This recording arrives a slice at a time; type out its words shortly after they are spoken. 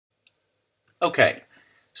Okay,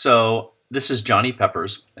 so this is Johnny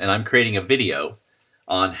Peppers, and I'm creating a video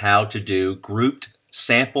on how to do grouped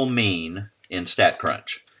sample mean in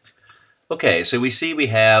StatCrunch. Okay, so we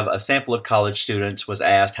have a sample of college students was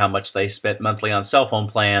asked how much they spent monthly on cell phone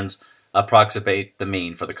plans, approximate the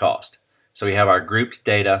mean for the cost. So we have our grouped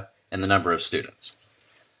data and the number of students.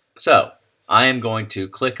 So I am going to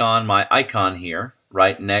click on my icon here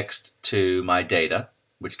right next to my data,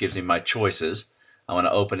 which gives me my choices. I want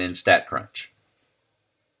to open in StatCrunch.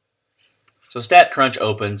 So StatCrunch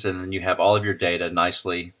opens, and then you have all of your data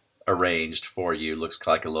nicely arranged for you. Looks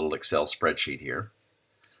like a little Excel spreadsheet here.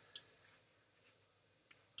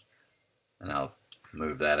 And I'll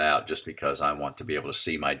move that out just because I want to be able to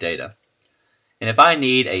see my data. And if I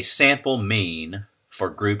need a sample mean for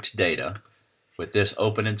grouped data with this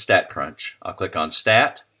open in StatCrunch, I'll click on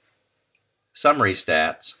Stat, Summary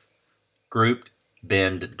Stats, Grouped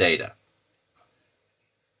Binned Data.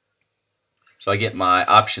 So I get my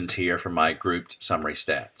options here for my grouped summary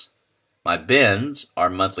stats. My bins are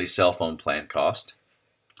monthly cell phone plan cost.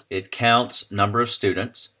 It counts number of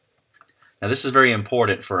students. Now this is very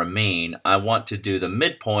important for a mean. I want to do the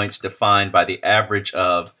midpoints defined by the average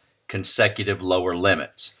of consecutive lower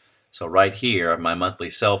limits. So right here, my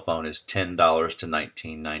monthly cell phone is $10 to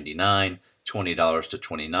 $19.99, $20 to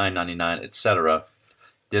 $29.99, etc.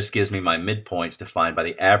 This gives me my midpoints defined by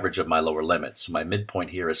the average of my lower limits. So my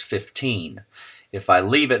midpoint here is 15. If I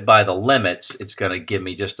leave it by the limits, it's going to give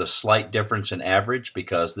me just a slight difference in average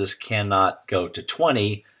because this cannot go to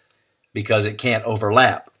 20 because it can't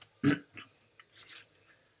overlap.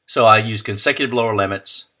 So I use consecutive lower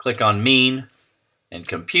limits, click on mean, and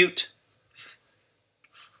compute.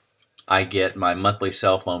 I get my monthly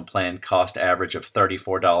cell phone plan cost average of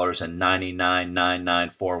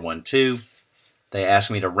 $34.99,99412. They ask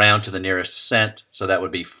me to round to the nearest cent, so that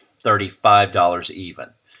would be $35 even.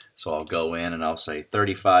 So I'll go in and I'll say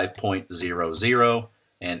 35.00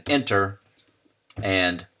 and enter,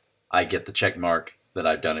 and I get the check mark that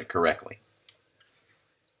I've done it correctly.